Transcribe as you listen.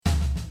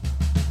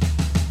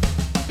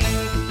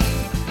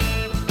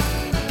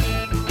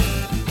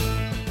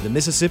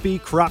Mississippi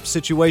Crop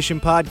Situation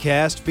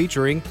Podcast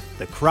featuring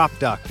the Crop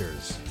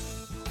Doctors.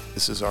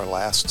 This is our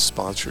last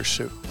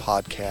sponsorship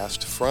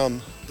podcast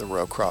from the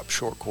Row Crop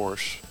Short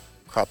Course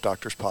Crop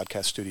Doctors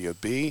Podcast Studio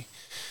B.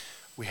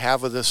 We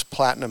have with us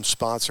platinum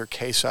sponsor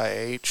Case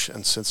IH,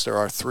 and since there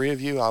are three of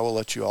you, I will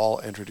let you all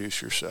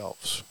introduce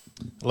yourselves.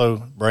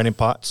 Hello, Brandon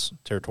Potts,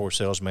 Territory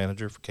Sales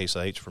Manager for Case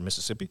IH for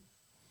Mississippi.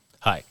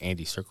 Hi,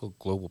 Andy Circle,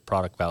 Global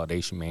Product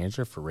Validation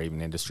Manager for Raven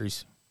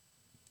Industries.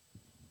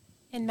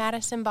 And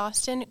Madison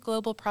Boston,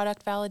 Global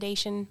Product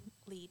Validation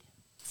Lead.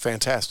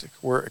 Fantastic.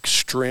 We're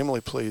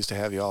extremely pleased to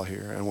have you all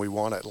here, and we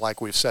want to, like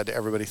we've said to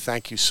everybody,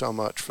 thank you so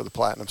much for the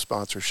platinum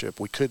sponsorship.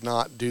 We could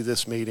not do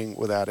this meeting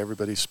without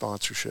everybody's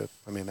sponsorship.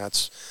 I mean,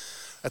 that's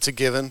a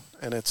given,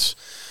 and it's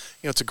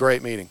a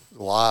great meeting.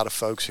 A lot of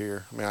folks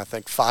here. I mean, I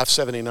think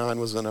 579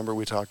 was the number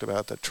we talked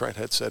about that Trent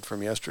had said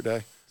from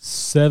yesterday.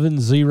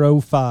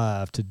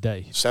 705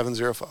 today.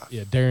 705.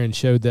 Yeah, Darren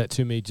showed that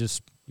to me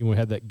just when we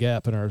had that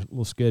gap in our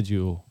little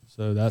schedule.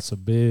 So that's a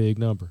big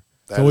number.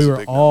 So we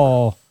were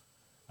all,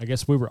 I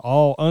guess we were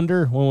all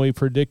under when we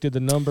predicted the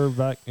number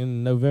back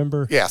in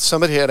November. Yeah,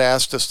 somebody had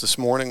asked us this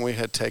morning. We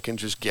had taken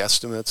just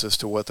guesstimates as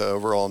to what the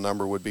overall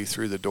number would be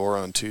through the door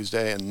on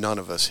Tuesday, and none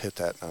of us hit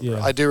that number.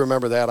 Yeah. I do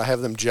remember that. I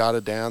have them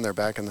jotted down. They're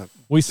back in the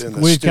We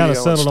studio kind of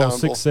settled in on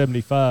Stoneville.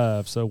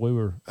 675, so we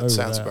were That over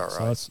sounds that. about So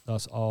right.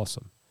 that's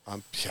awesome.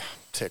 I'm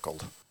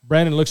tickled.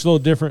 Brandon, looks a little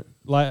different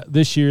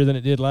this year than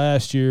it did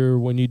last year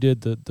when you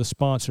did the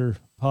sponsor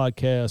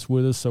podcast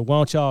with us. So why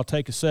don't y'all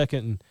take a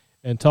second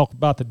and talk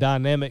about the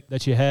dynamic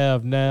that you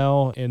have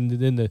now, and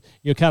then the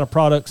kind of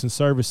products and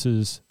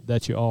services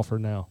that you offer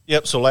now.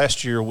 Yep. So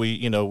last year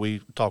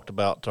we talked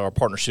about our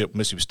partnership with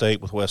Mississippi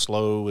State with West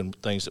Lowe and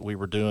things that we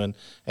were doing,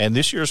 and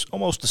this year's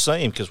almost the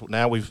same because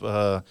now we've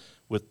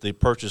with the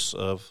purchase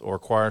of or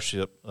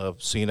acquirership of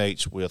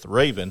CNH with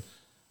Raven.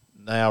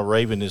 Now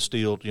Raven is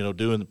still,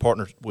 doing the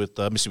partner with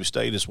Mississippi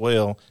State as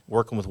well,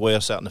 working with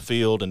Wes out in the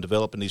field and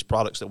developing these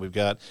products that we've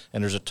got.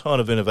 And there's a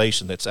ton of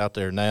innovation that's out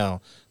there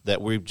now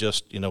that we've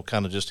just,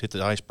 kind of just tipped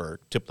the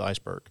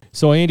iceberg.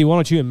 So, Andy, why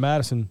don't you and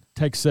Madison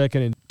take a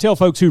second and tell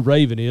folks who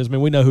Raven is? I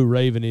mean, we know who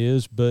Raven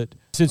is, but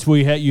since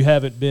you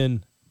haven't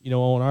been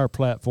on our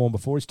platform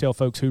before, just tell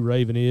folks who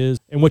Raven is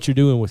and what you're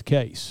doing with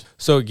Case.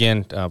 So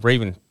again,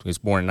 Raven was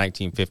born in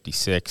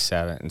 1956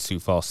 in Sioux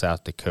Falls,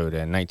 South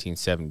Dakota. In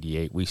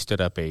 1978, we stood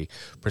up a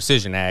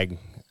precision ag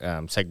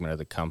segment of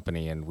the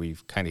company, and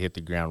we've kind of hit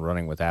the ground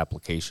running with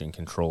application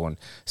control. And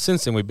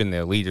since then, we've been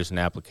the leaders in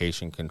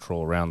application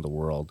control around the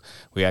world.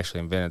 We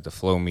actually invented the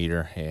flow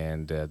meter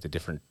and the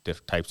different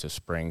types of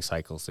spraying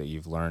cycles that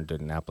you've learned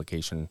in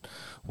application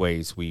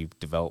ways. We've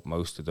developed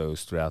most of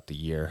those throughout the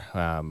year.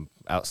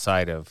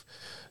 Outside of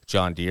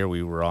John Deere,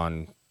 we were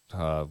on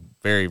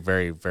very,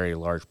 very, very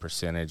large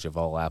percentage of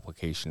all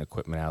application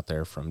equipment out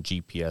there, from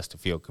GPS to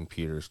field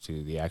computers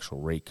to the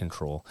actual rate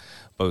control,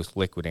 both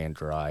liquid and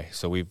dry.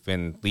 So we've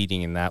been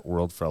leading in that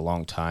world for a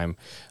long time.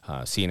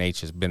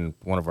 CNH has been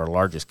one of our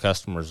largest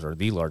customers, or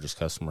the largest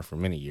customer, for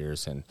many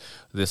years, and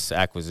this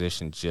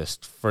acquisition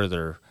just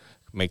further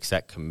makes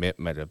that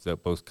commitment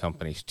of both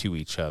companies to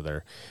each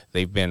other.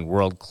 They've been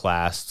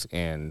world-class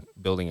in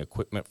building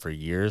equipment for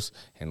years,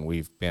 and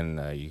we've been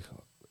a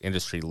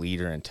industry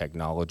leader in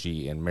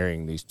technology, and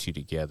marrying these two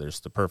together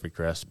is the perfect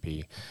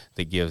recipe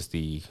that gives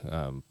the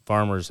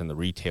farmers and the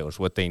retailers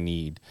what they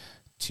need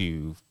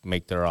to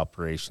make their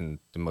operation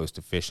the most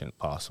efficient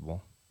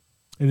possible.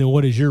 And then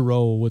what is your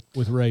role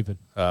with Raven?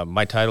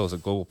 My title is a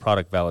Global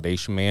Product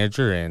Validation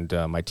Manager, and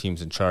my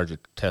team's in charge of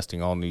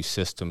testing all new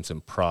systems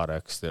and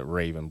products that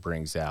Raven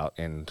brings out,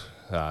 and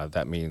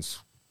that means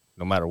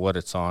no matter what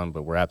it's on,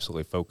 but we're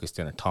absolutely focused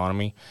in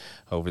autonomy.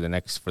 For the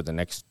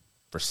next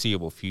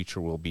foreseeable future,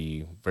 will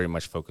be very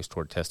much focused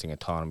toward testing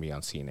autonomy on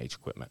CNH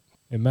equipment.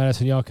 And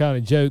Madison, y'all kind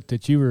of joked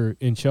that you were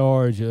in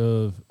charge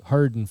of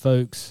herding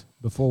folks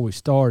before we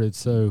started,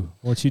 so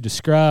why don't you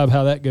describe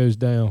how that goes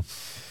down?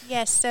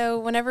 Yes, so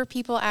whenever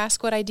people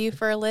ask what I do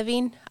for a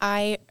living,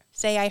 I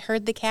say I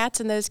herd the cats,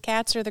 and those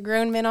cats are the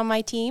grown men on my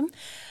team.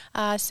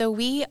 So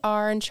we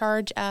are in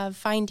charge of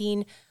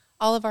finding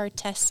all of our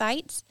test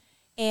sites,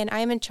 and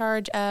I'm in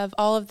charge of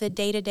all of the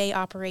day-to-day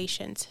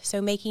operations,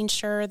 so making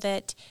sure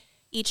that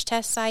each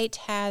test site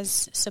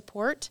has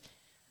support,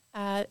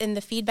 and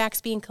the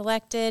feedback's being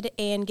collected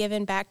and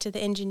given back to the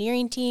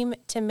engineering team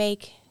to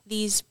make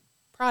these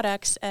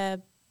products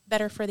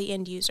better for the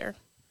end user.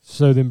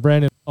 So then,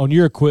 Brandon, on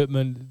your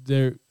equipment,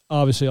 there are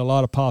obviously a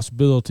lot of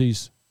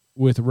possibilities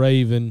with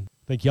Raven.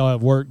 I think y'all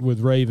have worked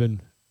with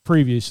Raven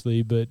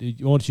previously, but why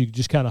don't you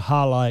just kind of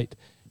highlight,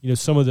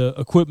 some of the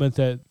equipment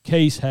that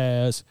Case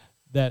has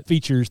that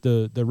features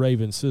the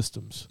Raven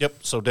systems. Yep.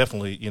 So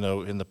definitely,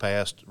 in the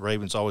past,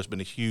 Raven's always been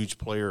a huge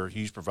player, a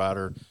huge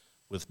provider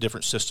with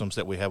different systems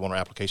that we have on our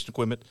application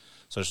equipment,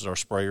 such as our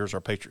sprayers,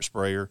 our Patriot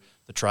sprayer,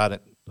 the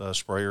Trident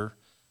sprayer.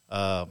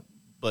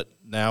 But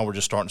now we're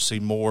just starting to see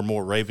more and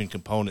more Raven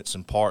components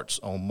and parts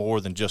on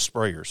more than just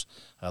sprayers.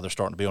 They're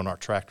starting to be on our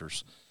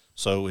tractors.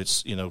 So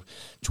it's,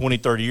 20,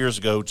 30 years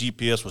ago,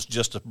 GPS was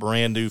just a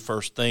brand new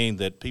first thing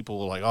that people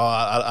were like,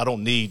 I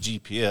don't need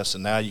GPS.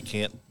 And now you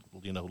can't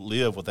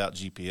live without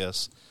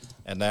GPS,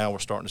 and now we're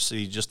starting to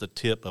see just the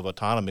tip of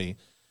autonomy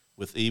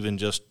with even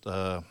just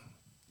beyond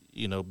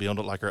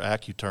it, like our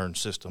AccuTurn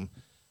system,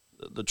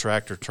 the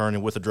tractor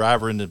turning with the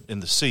driver in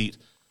the seat.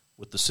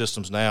 With the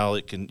systems now,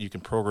 you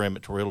can program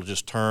it to where it'll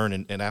just turn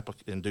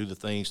and do the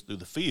things through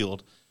the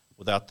field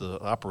without the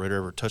operator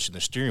ever touching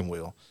the steering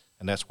wheel.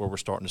 And that's where we're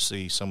starting to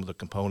see some of the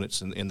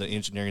components and the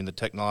engineering, the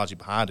technology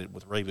behind it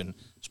with Raven,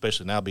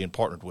 especially now being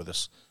partnered with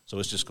us. So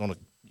it's just going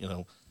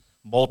to,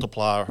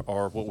 multiply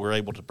what we're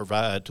able to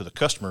provide to the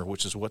customer,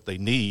 which is what they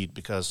need,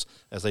 because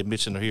as they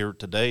mentioned here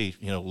today,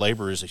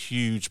 labor is a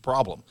huge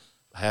problem,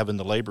 having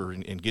the labor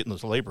and getting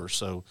the labor.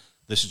 So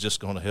this is just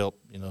going to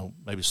help,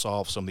 maybe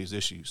solve some of these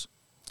issues.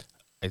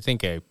 I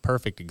think a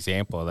perfect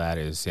example of that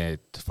is at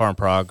Farm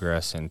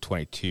Progress in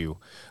 22,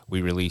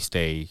 we released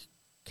a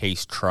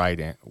Case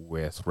Trident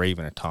with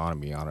Raven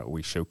Autonomy on it.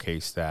 We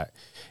showcased that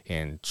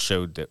and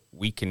showed that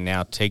we can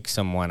now take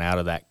someone out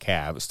of that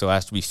cab. It still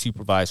has to be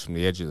supervised from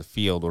the edge of the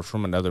field or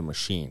from another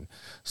machine.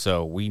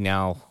 So we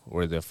now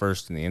were the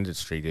first in the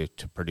industry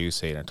to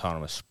produce an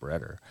autonomous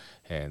spreader,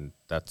 and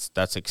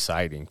that's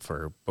exciting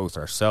for both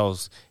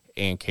ourselves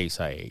and Case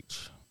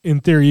IH. In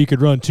theory, you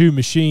could run two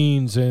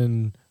machines,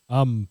 and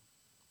I'm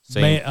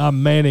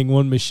manning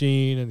one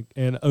machine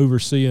and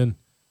overseeing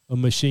a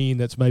machine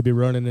that's maybe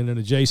running in an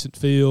adjacent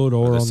field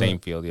or the on same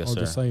field, yes, or sir.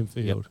 the same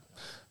field.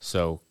 Yep.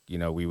 So,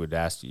 we would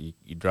ask you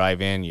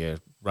drive in, you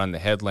run the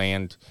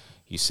headland,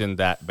 you send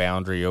that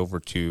boundary over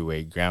to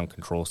a ground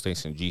control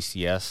station,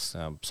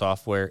 GCS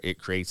software. It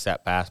creates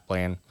that path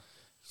plan,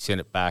 send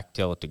it back,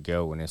 tell it to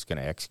go, and it's going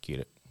to execute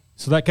it.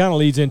 So that kind of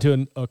leads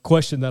into a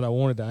question that I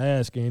wanted to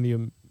ask,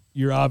 Andy.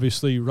 You're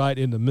obviously right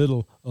in the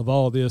middle of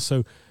all this.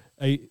 So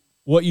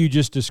what you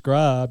just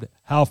described,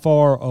 how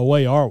far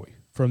away are we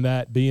from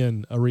that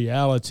being a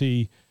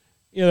reality?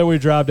 We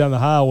drive down the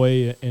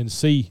highway and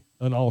see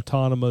an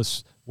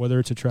autonomous, whether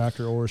it's a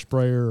tractor or a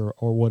sprayer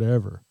or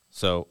whatever.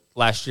 So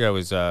last year I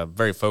was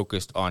very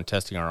focused on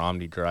testing our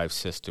OmniDrive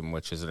system,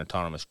 which is an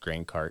autonomous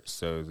grain cart.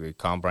 So the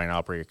combine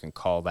operator can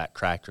call that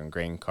tractor and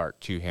grain cart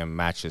to him,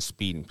 match his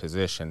speed and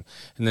position,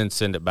 and then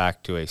send it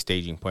back to a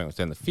staging point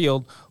within the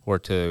field or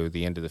to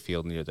the end of the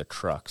field near the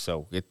truck.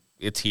 So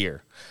it's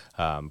here.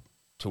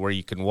 To where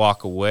you can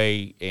walk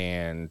away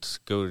and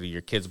go to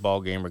your kid's ball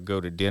game or go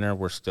to dinner,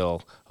 we're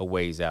still a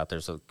ways out.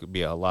 Could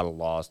be a lot of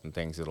laws and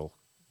things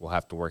we'll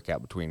have to work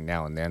out between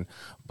now and then.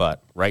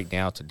 But right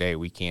now, today,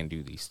 we can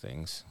do these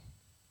things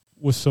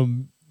with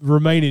some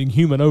remaining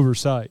human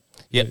oversight.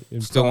 Yep,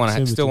 still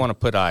want to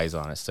put eyes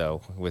on it,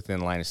 so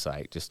within line of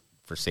sight, just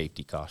for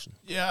safety caution.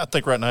 Yeah, I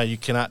think right now you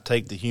cannot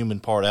take the human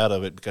part out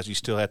of it, because you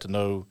still have to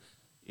know,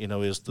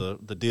 is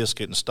the disc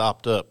getting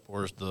stopped up,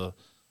 or is the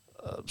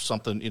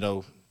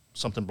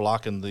something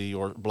blocking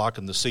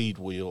the seed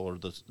wheel, or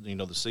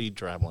the seed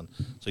traveling.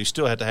 So you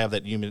still have to have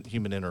that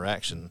human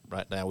interaction.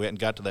 Right now, we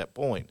haven't got to that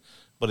point,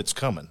 but it's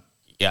coming.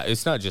 Yeah,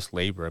 it's not just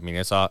labor. I mean,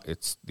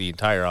 it's the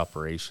entire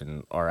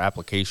operation. Our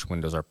application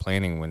windows, our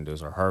planning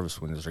windows, our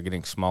harvest windows are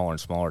getting smaller and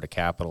smaller to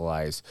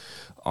capitalize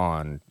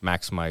on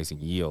maximizing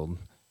yield.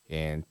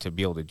 And to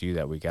be able to do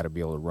that, we got to be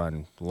able to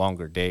run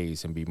longer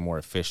days and be more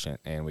efficient,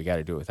 and we got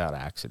to do it without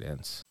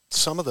accidents.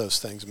 Some of those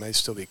things may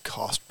still be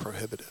cost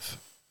prohibitive.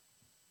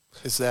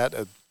 Is that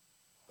a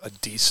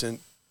decent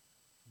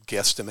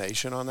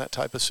guesstimation on that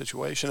type of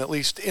situation, at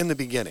least in the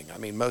beginning? I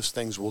mean, most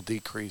things will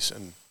decrease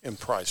in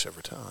price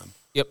over time.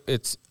 Yep,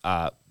 it's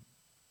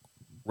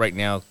right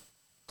now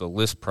the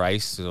list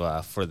price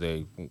for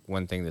the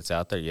one thing that's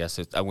out there. Yes,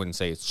 I wouldn't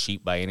say it's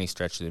cheap by any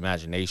stretch of the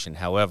imagination.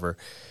 However,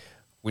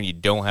 when you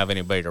don't have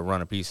anybody to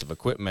run a piece of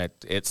equipment,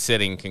 it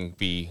sitting can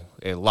be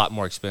a lot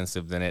more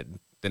expensive than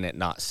it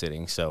not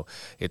sitting. So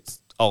it's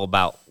all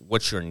about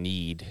what's your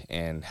need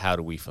and how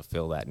do we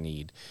fulfill that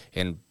need.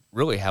 And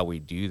really how we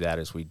do that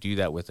is we do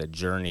that with a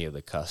journey of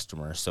the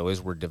customer. So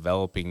as we're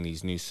developing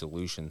these new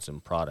solutions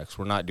and products,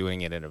 we're not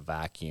doing it in a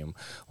vacuum.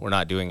 We're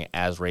not doing it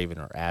as Raven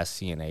or as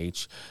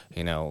CNH.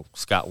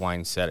 Scott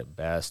Wine said it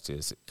best,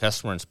 is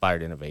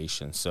customer-inspired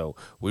innovation. So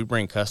we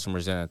bring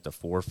customers in at the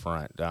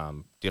forefront,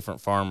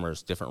 different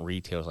farmers, different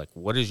retailers, like,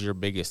 what is your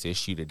biggest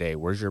issue today?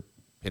 Where's your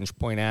pinch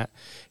point at?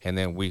 And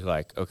then we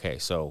okay,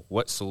 so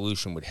what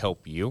solution would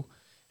help you?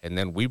 And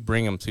then we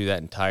bring them through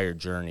that entire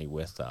journey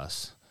with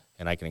us.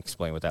 And I can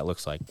explain what that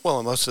looks like. Well,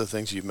 and most of the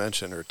things you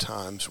mentioned are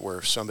times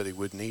where somebody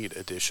would need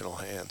additional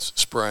hands,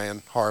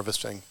 spraying,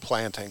 harvesting,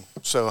 planting.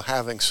 So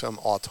having some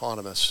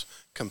autonomous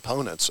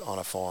components on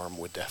a farm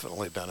would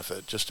definitely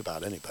benefit just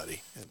about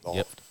anybody involved.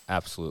 Yep,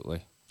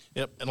 absolutely.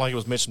 Yep, and like it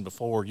was mentioned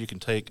before, you can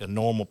take a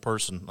normal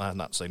person,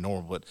 not to say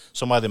normal, but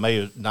somebody that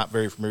may be not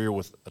very familiar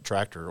with a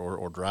tractor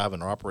or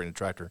driving or operating a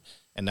tractor,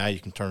 and now you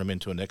can turn them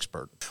into an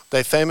expert.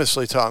 They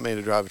famously taught me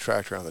to drive a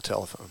tractor on the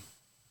telephone.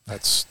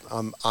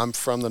 I'm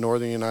from the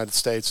northern United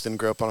States, didn't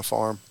grow up on a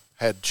farm,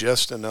 had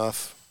just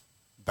enough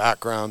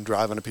background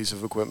driving a piece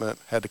of equipment,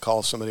 had to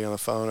call somebody on the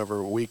phone over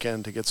a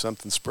weekend to get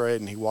something sprayed,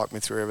 and he walked me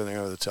through everything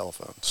over the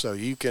telephone. So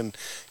you can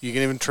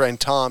even train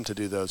Tom to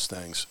do those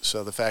things.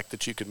 So the fact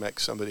that you could make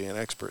somebody an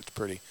expert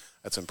is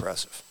That's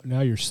impressive.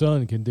 Now your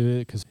son can do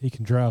it because he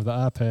can drive the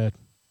iPad.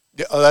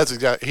 Yeah, that's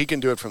exactly. He can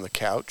do it from the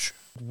couch.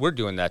 We're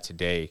doing that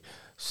today.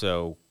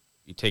 So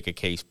you take a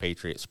Case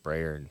Patriot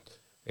sprayer, and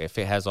if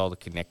it has all the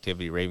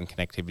connectivity, Raven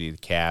connectivity to the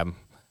cab,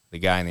 the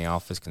guy in the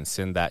office can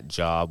send that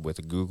job with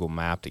a Google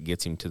map that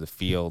gets him to the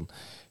field,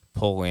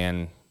 pull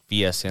in,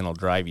 VSN will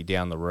drive you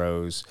down the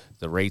rows.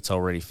 The rate's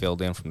already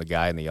filled in from the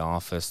guy in the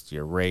office,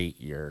 your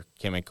rate, your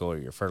chemical, or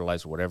your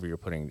fertilizer, whatever you're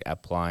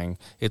applying.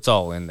 It's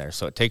all in there.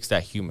 So it takes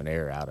that human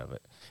error out of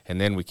it.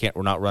 And then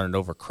we're not running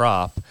over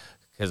crop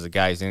because the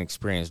guy's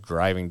inexperienced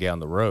driving down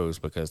the rows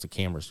because the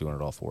camera's doing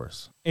it all for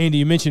us. Andy,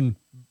 you mentioned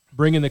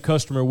bringing the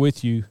customer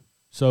with you.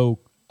 So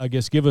I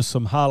guess give us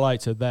some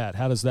highlights of that.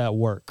 How does that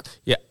work?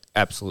 Yeah,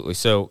 absolutely.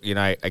 So,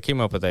 I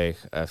came up with a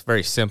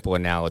very simple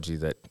analogy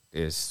that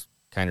is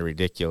kind of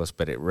ridiculous,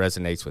 but it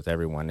resonates with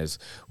everyone. Is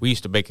we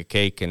used to bake a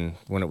cake, and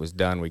when it was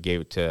done, we gave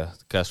it to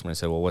the customer and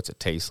said, well, what's it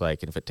taste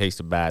like? And if it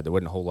tasted bad, there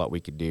wasn't a whole lot we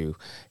could do.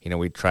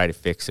 We'd try to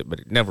fix it, but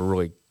it never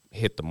really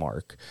hit the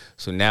mark.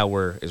 So now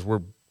as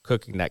we're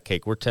cooking that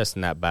cake, we're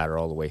testing that batter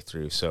all the way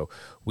through. So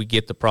we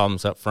get the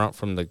problems up front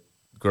from the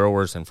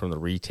growers and from the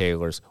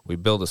retailers. We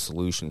build a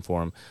solution for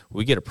them.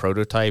 We get a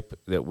prototype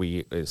that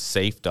is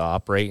safe to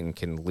operate and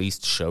can at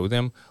least show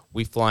them.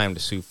 We fly them to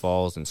Sioux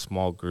Falls in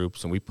small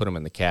groups, and we put them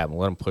in the cab and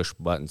let them push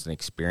buttons and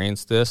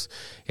experience this.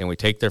 And we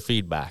take their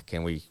feedback,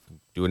 and we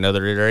do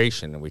another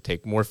iteration, and we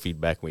take more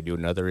feedback, and we do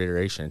another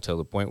iteration until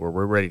the point where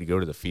we're ready to go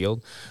to the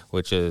field,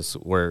 which is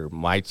where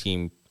my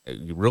team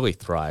really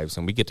thrives,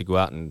 and we get to go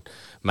out, and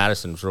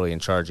Madison's really in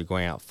charge of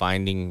going out,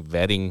 finding,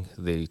 vetting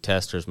the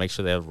testers, make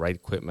sure they have the right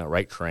equipment,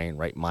 right terrain,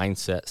 right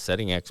mindset,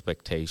 setting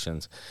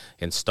expectations,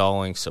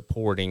 installing,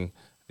 supporting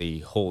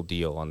the whole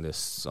deal on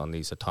these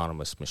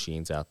autonomous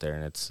machines out there,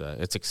 and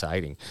it's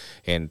exciting.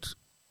 And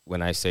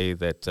when I say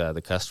that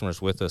the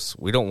customer's with us,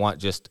 we don't want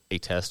just a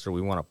tester.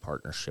 We want a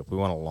partnership. We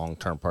want a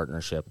long-term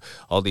partnership.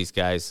 All these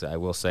guys, I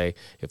will say,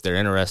 if they're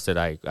interested,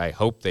 I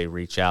hope they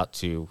reach out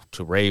to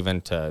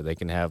Raven. They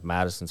can have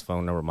Madison's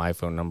phone number, my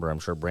phone number. I'm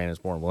sure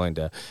Brandon's more than willing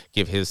to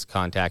give his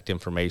contact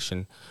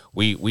information.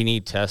 We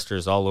need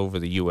testers all over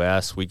the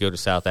U.S. We go to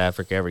South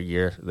Africa every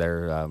year.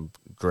 They're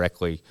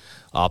directly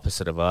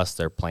opposite of us.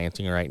 They're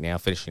planting right now,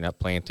 finishing up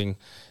planting.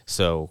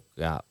 So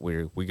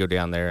we go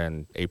down there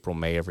in April,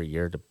 May every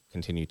year to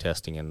continue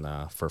testing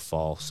for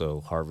fall, so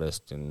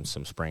harvest and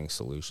some spring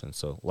solutions.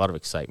 So a lot of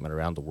excitement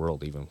around the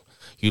world, even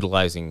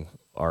utilizing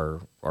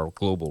our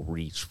global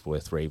reach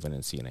with Raven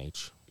and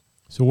CNH.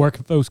 So where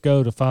can folks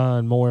go to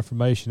find more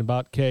information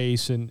about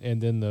Case and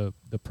then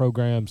the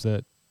programs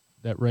that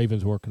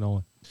Raven's working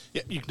on?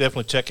 Yeah, you can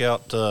definitely check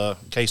out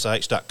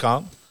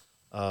caseih.com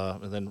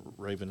and then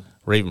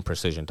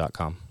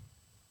ravenprecision.com.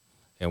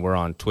 And we're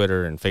on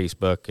Twitter and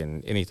Facebook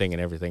and anything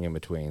and everything in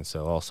between,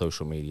 so all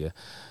social media.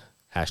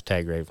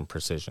 #Raven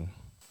Precision.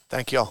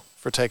 Thank y'all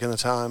for taking the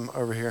time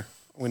over here.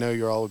 We know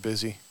you're all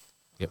busy.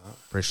 Yep.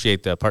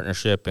 Appreciate the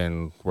partnership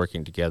and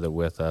working together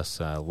with us.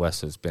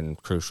 Wes has been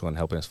crucial in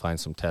helping us find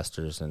some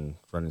testers and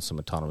running some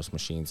autonomous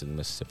machines in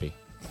Mississippi.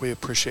 We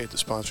appreciate the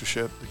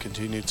sponsorship, the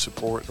continued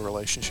support, the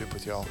relationship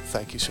with y'all.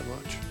 Thank you so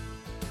much.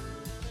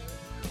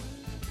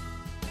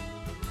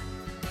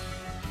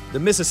 The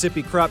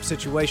Mississippi Crop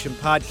Situation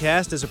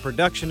Podcast is a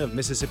production of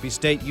Mississippi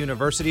State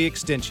University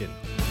Extension.